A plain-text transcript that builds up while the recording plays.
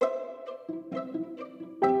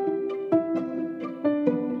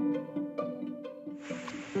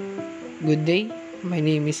Good day, my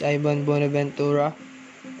name is Ivan Bonaventura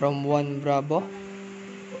from One Bravo.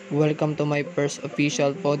 Welcome to my first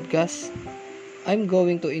official podcast. I'm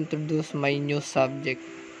going to introduce my new subject,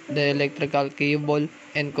 the electrical cable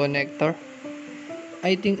and connector.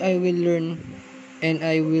 I think I will learn and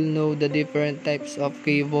I will know the different types of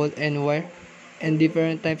cable and wire and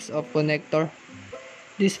different types of connector.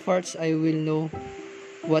 These parts I will know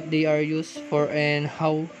what they are used for and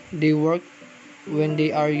how they work when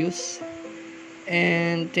they are used.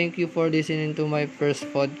 And thank you for listening to my first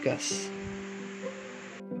podcast.